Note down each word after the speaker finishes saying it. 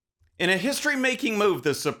In a history-making move,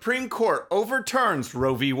 the Supreme Court overturns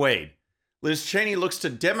Roe v. Wade. Liz Cheney looks to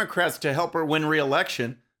Democrats to help her win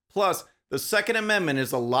re-election. Plus, the Second Amendment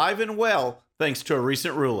is alive and well thanks to a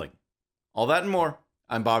recent ruling. All that and more.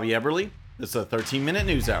 I'm Bobby Eberle. This is a 13-minute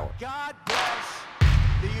news hour. God bless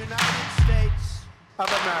the United States of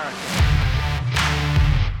America.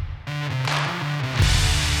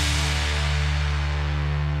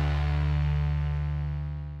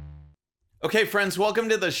 Okay, friends, welcome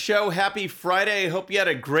to the show. Happy Friday. I hope you had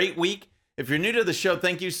a great week. If you're new to the show,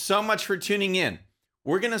 thank you so much for tuning in.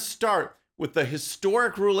 We're going to start with the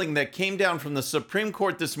historic ruling that came down from the Supreme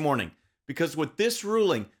Court this morning, because with this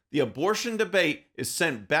ruling, the abortion debate is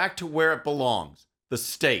sent back to where it belongs, the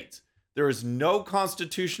states. There is no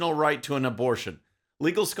constitutional right to an abortion.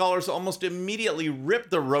 Legal scholars almost immediately ripped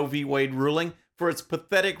the Roe v. Wade ruling for its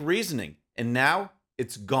pathetic reasoning, and now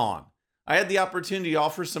it's gone. I had the opportunity to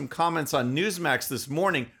offer some comments on Newsmax this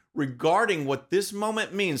morning regarding what this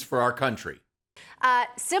moment means for our country.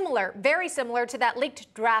 Very similar to that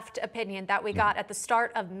leaked draft opinion that we got at the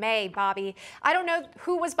start of May, Bobby. I don't know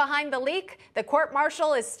who was behind the leak. The court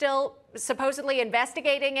martial is still supposedly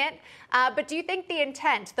investigating it. But do you think the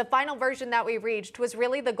intent, the final version that we reached, was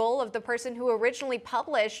really the goal of the person who originally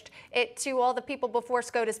published it to all the people before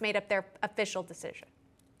SCOTUS made up their official decision?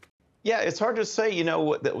 Yeah, it's hard to say,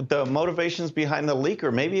 the motivations behind the leak,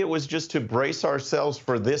 or maybe it was just to brace ourselves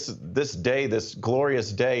for this day, this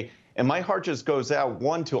glorious day. And my heart just goes out,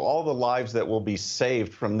 one, to all the lives that will be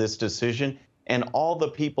saved from this decision, and all the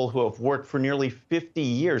people who have worked for nearly 50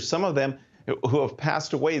 years. Some of them who have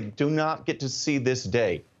passed away do not get to see this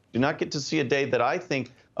day, do not get to see a day that I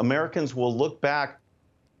think Americans will look back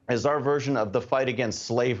as our version of the fight against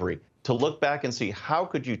slavery, to look back and see, how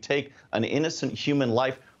could you take an innocent human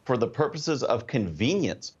life for the purposes of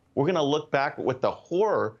convenience? We're going to look back with the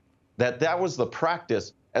horror that was the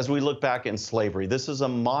practice as we look back in slavery. This is a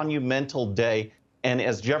monumental day. And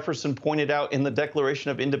as Jefferson pointed out in the Declaration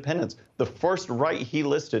of Independence, the first right he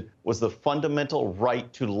listed was the fundamental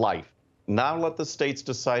right to life. Now let the states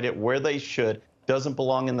decide it where they should. Doesn't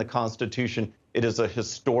belong in the Constitution. It is a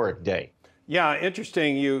historic day. Yeah,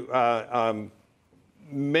 interesting you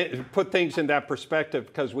put things in that perspective,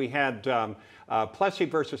 because we had Plessy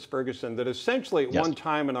versus Ferguson, that essentially at one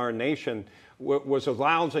time in our nation was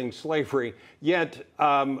allowing slavery, yet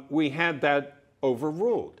we had that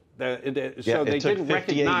overruled. So they didn't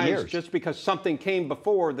recognize years. Just because something came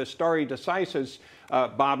before the stare decisis,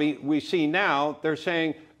 Bobby, we see now they're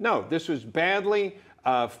saying, no, this was badly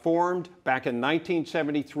formed back in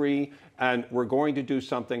 1973, and we're going to do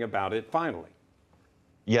something about it finally.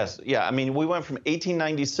 Yes, yeah. I mean, we went from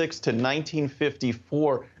 1896 to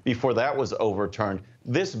 1954 before that was overturned.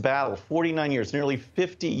 This battle, 49 years, nearly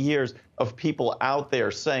 50 years of people out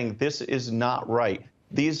there saying this is not right.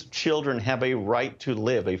 These children have a right to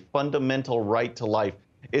live, a fundamental right to life.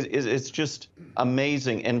 It's just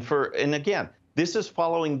amazing. And again, this is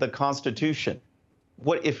following the Constitution.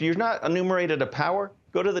 If you're not enumerated a power,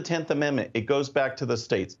 go to the 10th Amendment. It goes back to the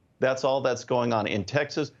states. That's all that's going on. In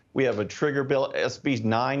Texas, we have a trigger bill, SB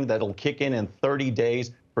 9, that'll kick in 30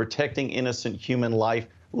 days, protecting innocent human life.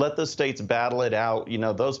 Let the states battle it out.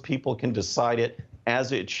 Those people can decide it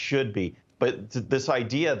as it should be. But this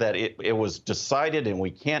idea that it was decided and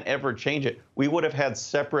we can't ever change it, we would have had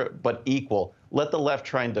separate but equal. Let the left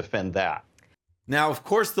try and defend that. Now, of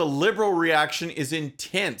course, the liberal reaction is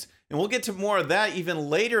intense, and we'll get to more of that even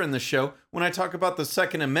later in the show when I talk about the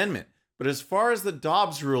Second Amendment. But as far as the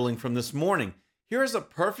Dobbs ruling from this morning, here is a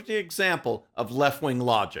perfect example of left-wing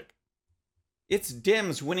logic. It's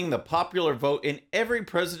Dems winning the popular vote in every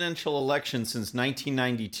presidential election since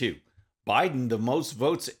 1992. Biden, the most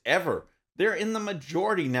votes ever. They're in the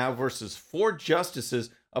majority now versus 4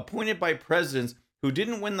 justices appointed by presidents who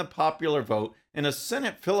didn't win the popular vote, and a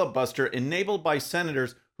Senate filibuster enabled by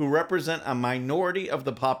senators who represent a minority of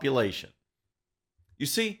the population. You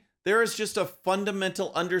see, there is just a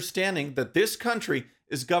fundamental understanding that this country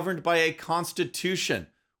is governed by a constitution.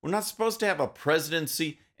 We're not supposed to have a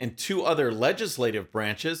presidency and 2 other legislative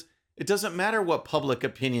branches. It doesn't matter what public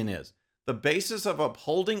opinion is. The basis of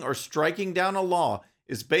upholding or striking down a law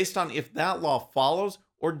is based on if that law follows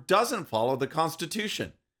or doesn't follow the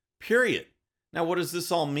Constitution. Period. Now, what does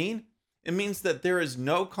this all mean? It means that there is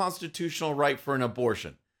no constitutional right for an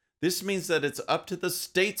abortion. This means that it's up to the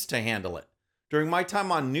states to handle it. During my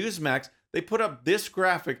time on Newsmax, they put up this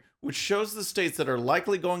graphic which shows the states that are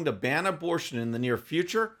likely going to ban abortion in the near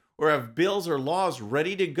future or have bills or laws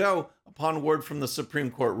ready to go upon word from the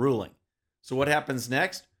Supreme Court ruling. So what happens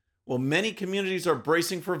next? Well, many communities are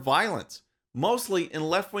bracing for violence, mostly in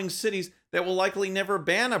left-wing cities that will likely never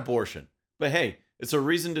ban abortion. But hey, It's a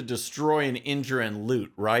reason to destroy and injure and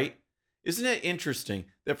loot, right? Isn't it interesting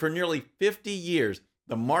that for nearly 50 years,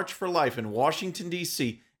 the March for Life in Washington,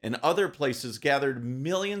 D.C. and other places gathered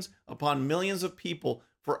millions upon millions of people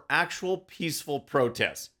for actual peaceful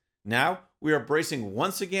protests? Now we are bracing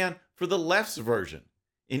once again for the left's version.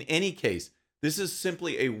 In any case, this is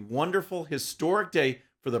simply a wonderful historic day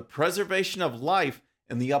for the preservation of life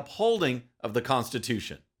and the upholding of the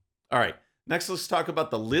Constitution. All right, next let's talk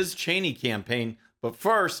about the Liz Cheney campaign. But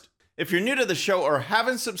first, if you're new to the show or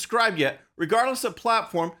haven't subscribed yet, regardless of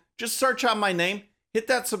platform, just search out my name, hit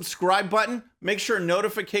that subscribe button, make sure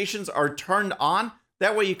notifications are turned on.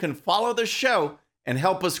 That way you can follow the show and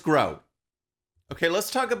help us grow. Okay,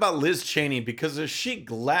 let's talk about Liz Cheney, because as she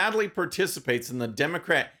gladly participates in the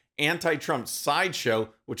Democrat anti-Trump sideshow,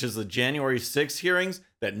 which is the January 6th hearings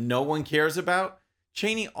that no one cares about,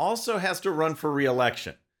 Cheney also has to run for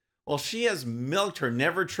re-election. While she has milked her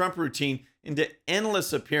Never Trump routine into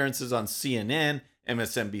endless appearances on CNN,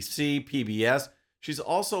 MSNBC, PBS, she's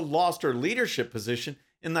also lost her leadership position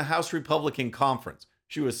in the House Republican Conference.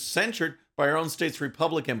 She was censured by her own state's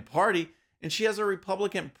Republican Party, and she has a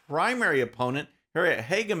Republican primary opponent, Harriet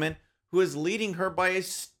Hageman, who is leading her by a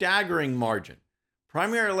staggering margin.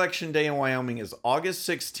 Primary election day in Wyoming is August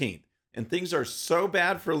 16th, and things are so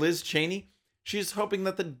bad for Liz Cheney, she is hoping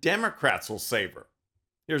that the Democrats will save her.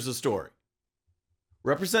 Here's the story.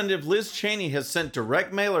 Representative Liz Cheney has sent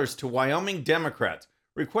direct mailers to Wyoming Democrats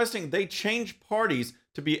requesting they change parties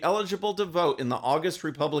to be eligible to vote in the August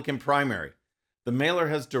Republican primary. The mailer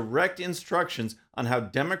has direct instructions on how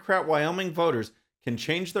Democrat Wyoming voters can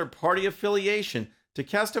change their party affiliation to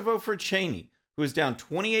cast a vote for Cheney, who is down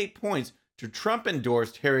 28 points to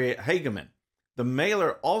Trump-endorsed Harriet Hageman. The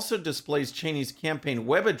mailer also displays Cheney's campaign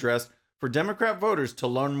web address for Democrat voters to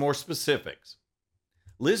learn more specifics.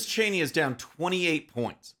 Liz Cheney is down 28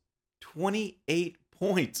 points. 28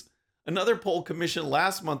 points. Another poll commissioned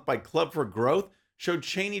last month by Club for Growth showed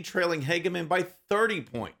Cheney trailing Hageman by 30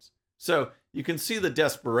 points. So you can see the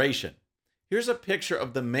desperation. Here's a picture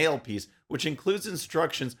of the mail piece, which includes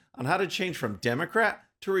instructions on how to change from Democrat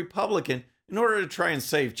to Republican in order to try and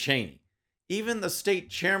save Cheney. Even the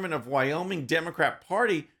state chairman of Wyoming Democrat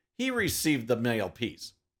Party, he received the mail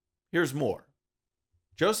piece. Here's more.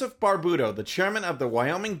 Joseph Barbuto, the chairman of the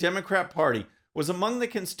Wyoming Democrat Party, was among the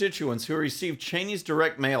constituents who received Cheney's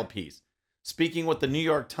direct mail piece. Speaking with the New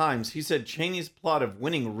York Times, he said Cheney's plot of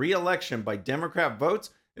winning re-election by Democrat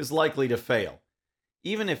votes is likely to fail.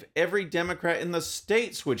 Even if every Democrat in the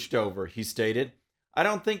state switched over, he stated, I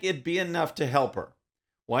don't think it'd be enough to help her.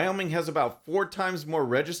 Wyoming has about 4 times more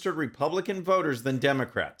registered Republican voters than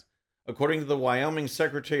Democrats. According to the Wyoming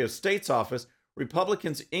Secretary of State's office,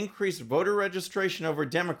 Republicans increased voter registration over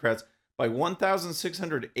Democrats by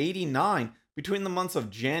 1,689 between the months of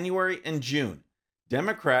January and June.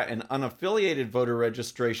 Democrat and unaffiliated voter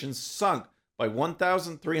registrations sunk by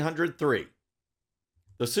 1,303.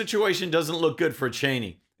 The situation doesn't look good for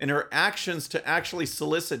Cheney, and her actions to actually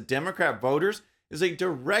solicit Democrat voters is a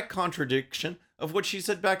direct contradiction of what she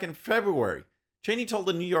said back in February. Cheney told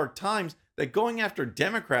the New York Times that going after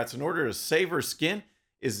Democrats in order to save her skin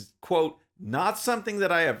is, quote, not something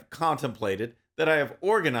that I have contemplated, that I have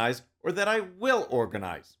organized, or that I will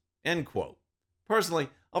organize, end quote. Personally,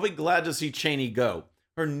 I'll be glad to see Cheney go.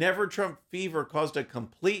 Her Never Trump fever caused a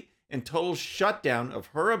complete and total shutdown of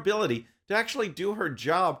her ability to actually do her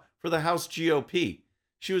job for the House GOP.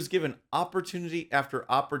 She was given opportunity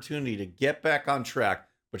after opportunity to get back on track,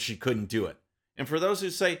 but she couldn't do it. And for those who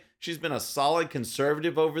say she's been a solid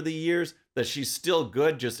conservative over the years, that she's still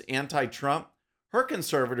good, just anti-Trump, her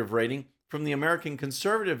conservative rating from the American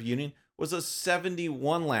Conservative Union was a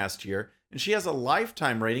 71 last year, and she has a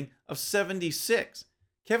lifetime rating of 76.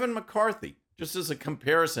 Kevin McCarthy, just as a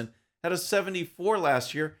comparison, had a 74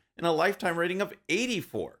 last year and a lifetime rating of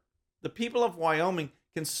 84. The people of Wyoming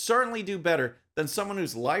can certainly do better than someone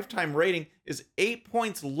whose lifetime rating is 8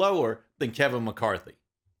 points lower than Kevin McCarthy.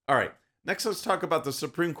 All right, next let's talk about the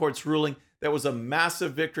Supreme Court's ruling that was a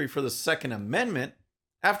massive victory for the Second Amendment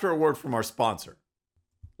after a word from our sponsor.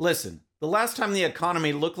 Listen, the last time the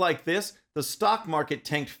economy looked like this, the stock market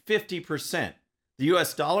tanked 50%. The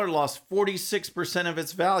US dollar lost 46% of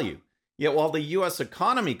its value. Yet while the US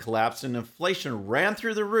economy collapsed and inflation ran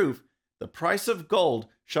through the roof, the price of gold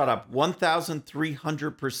shot up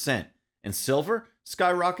 1,300%, and silver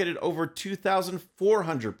skyrocketed over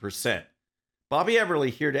 2,400%. Bobby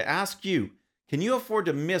Eberle here to ask you, can you afford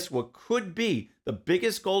to miss what could be the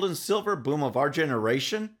biggest gold and silver boom of our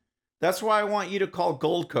generation? That's why I want you to call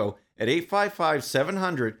Goldco at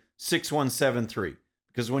 855-700-6173.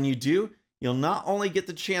 Because when you do, you'll not only get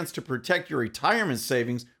the chance to protect your retirement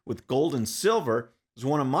savings with gold and silver, as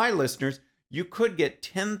one of my listeners, you could get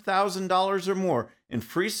 $10,000 or more in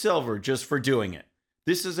free silver just for doing it.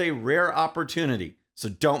 This is a rare opportunity, so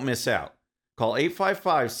don't miss out. Call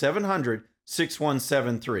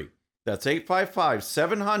 855-700-6173. That's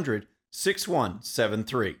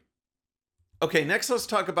 855-700-6173. Okay, next let's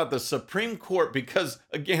talk about the Supreme Court because,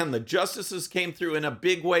 again, the justices came through in a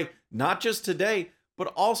big way, not just today,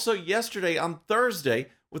 but also yesterday on Thursday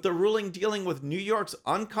with a ruling dealing with New York's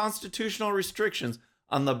unconstitutional restrictions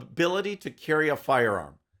on the ability to carry a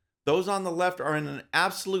firearm. Those on the left are in an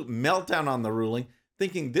absolute meltdown on the ruling,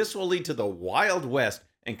 thinking this will lead to the Wild West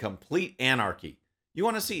and complete anarchy. You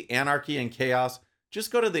want to see anarchy and chaos?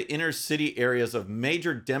 Just go to the inner city areas of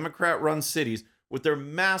major Democrat-run cities with their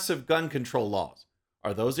massive gun control laws.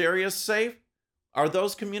 Are those areas safe? Are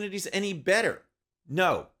those communities any better?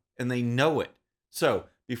 No, and they know it. So,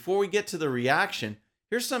 before we get to the reaction,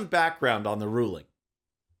 here's some background on the ruling.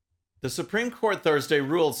 The Supreme Court Thursday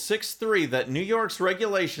ruled 6-3 that New York's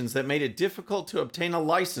regulations that made it difficult to obtain a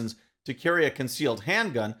license to carry a concealed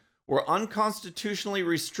handgun were unconstitutionally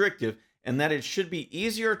restrictive and that it should be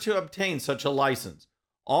easier to obtain such a license.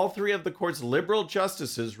 All three of the court's liberal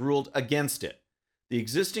justices ruled against it. The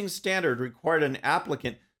existing standard required an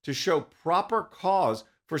applicant to show proper cause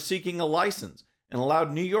for seeking a license and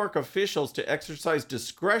allowed New York officials to exercise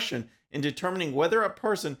discretion in determining whether a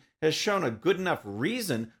person has shown a good enough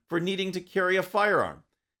reason for needing to carry a firearm.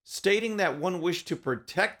 Stating that one wished to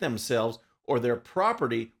protect themselves or their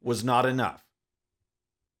property was not enough.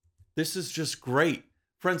 This is just great.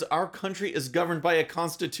 Friends, our country is governed by a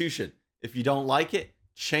constitution. If you don't like it,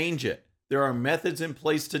 change it. There are methods in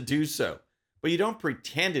place to do so. But you don't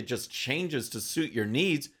pretend it just changes to suit your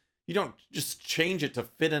needs. You don't just change it to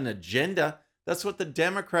fit an agenda. That's what the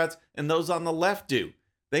Democrats and those on the left do.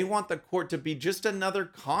 They want the court to be just another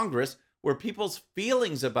Congress where people's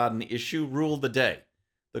feelings about an issue rule the day.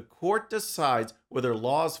 The court decides whether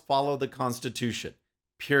laws follow the Constitution,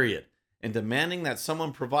 period. And demanding that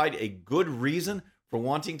someone provide a good reason for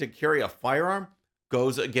wanting to carry a firearm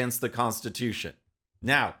goes against the Constitution.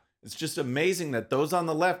 Now, it's just amazing that those on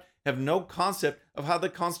the left have no concept of how the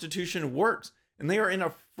Constitution works, and they are in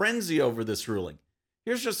a frenzy over this ruling.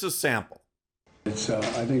 Here's just a sample. I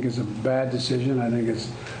think it's a bad decision. I think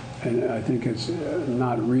it's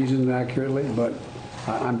not reasoned accurately, but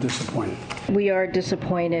I'm disappointed. We are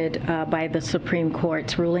disappointed by the Supreme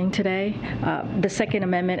Court's ruling today. The Second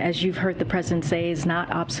Amendment, as you've heard the president say, is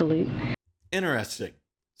not obsolete. Interesting.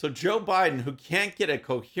 So Joe Biden, who can't get a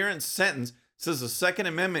coherent sentence, says the Second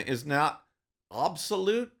Amendment is not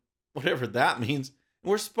obsolete, whatever that means.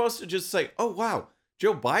 We're supposed to just say, oh, wow,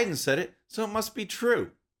 Joe Biden said it, so it must be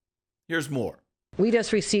true. Here's more. We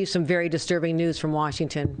just received some very disturbing news from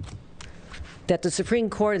Washington that the Supreme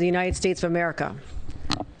Court of the United States of America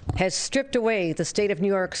has stripped away the state of New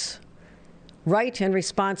York's right and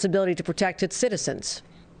responsibility to protect its citizens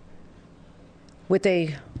with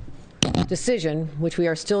a decision which we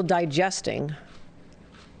are still digesting,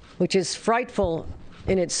 which is frightful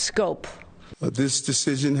in its scope. This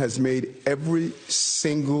decision has made every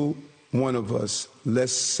single one of us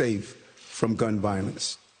less safe from gun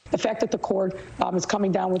violence. The fact that the court is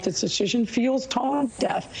coming down with this decision feels tone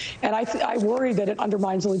deaf, and I worry that it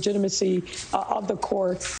undermines the legitimacy of the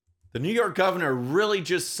court. The New York governor really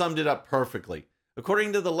just summed it up perfectly.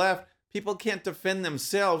 According to the left, people can't defend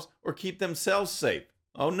themselves or keep themselves safe.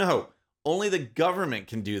 Oh no, only the government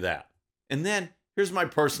can do that. And then, here's my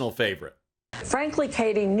personal favorite. Frankly,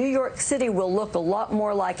 Katie, New York City will look a lot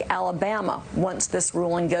more like Alabama once this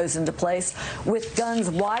ruling goes into place, with guns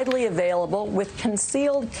widely available, with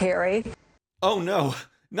concealed carry. Oh no,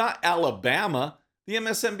 not Alabama. The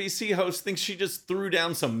MSNBC host thinks she just threw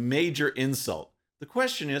down some major insult. The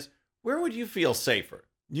question is, where would you feel safer,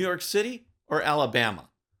 New York City or Alabama?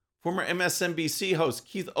 Former MSNBC host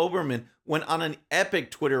Keith Olbermann went on an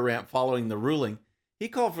epic Twitter rant following the ruling. He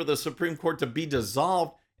called for the Supreme Court to be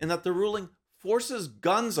dissolved and that the ruling forces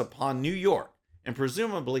guns upon New York and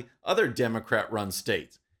presumably other Democrat-run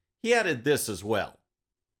states. He added this as well.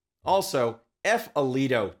 Also, F.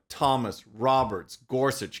 Alito, Thomas, Roberts,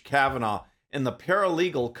 Gorsuch, Kavanaugh, and the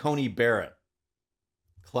paralegal Coney Barrett.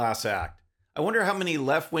 Class act. I wonder how many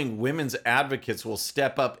left-wing women's advocates will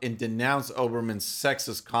step up and denounce Olbermann's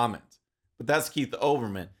sexist comments. But that's Keith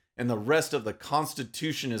Olbermann and the rest of the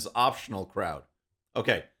Constitution is optional crowd.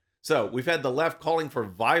 Okay, so we've had the left calling for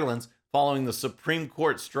violence following the Supreme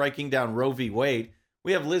Court striking down Roe v. Wade.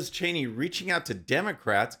 We have Liz Cheney reaching out to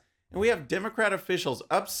Democrats, and we have Democrat officials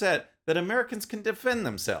upset that Americans can defend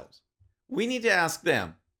themselves. We need to ask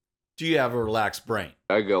them, do you have a relaxed brain?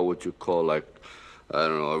 I got what you call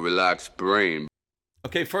a relaxed brain.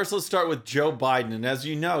 Okay, first let's start with Joe Biden. And as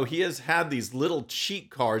you know, he has had these little cheat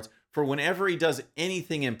cards for whenever he does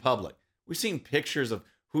anything in public. We've seen pictures of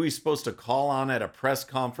who he's supposed to call on at a press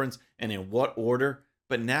conference and in what order.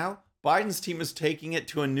 But now, Biden's team is taking it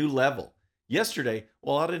to a new level. Yesterday,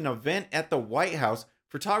 while at an event at the White House,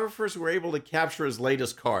 photographers were able to capture his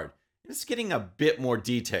latest card. It's getting a bit more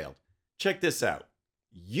detailed. Check this out.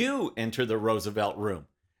 You enter the Roosevelt room,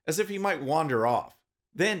 as if he might wander off.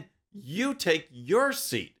 Then you take your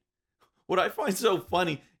seat. What I find so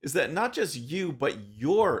funny is that not just you, but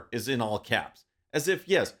your is in all caps. As if,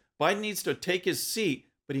 yes, Biden needs to take his seat,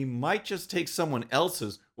 but he might just take someone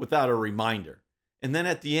else's without a reminder. And then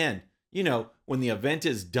at the end, when the event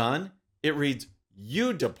is done, it reads,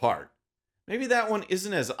 "You depart." Maybe that one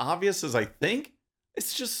isn't as obvious as I think.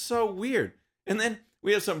 It's just so weird. And then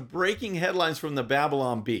we have some breaking headlines from the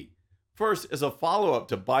Babylon Bee. First, as a follow-up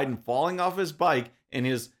to Biden falling off his bike and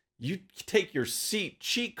his "you take your seat"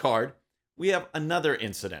 cheat card, we have another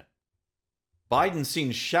incident. Biden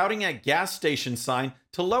seen shouting at gas station sign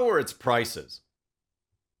to lower its prices.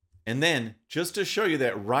 And then, just to show you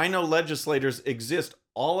that rhino legislators exist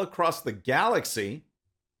all across the galaxy,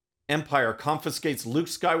 Empire confiscates Luke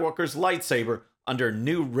Skywalker's lightsaber under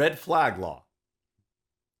new red flag law.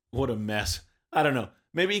 What a mess. I don't know.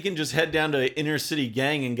 Maybe you can just head down to Inner City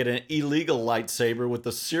Gang and get an illegal lightsaber with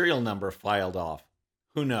the serial number filed off.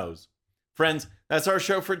 Who knows? Friends, that's our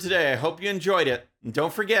show for today. I hope you enjoyed it. And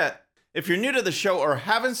don't forget, if you're new to the show or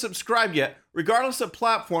haven't subscribed yet, regardless of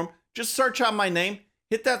platform, just search out my name,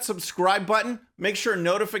 hit that subscribe button, make sure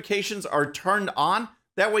notifications are turned on.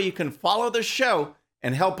 That way you can follow the show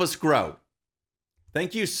and help us grow.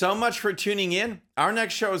 Thank you so much for tuning in. Our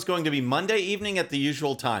next show is going to be Monday evening at the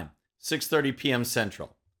usual time, 6:30 p.m.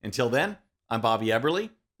 Central. Until then, I'm Bobby Eberle.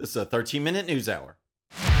 This is a 13-minute news hour.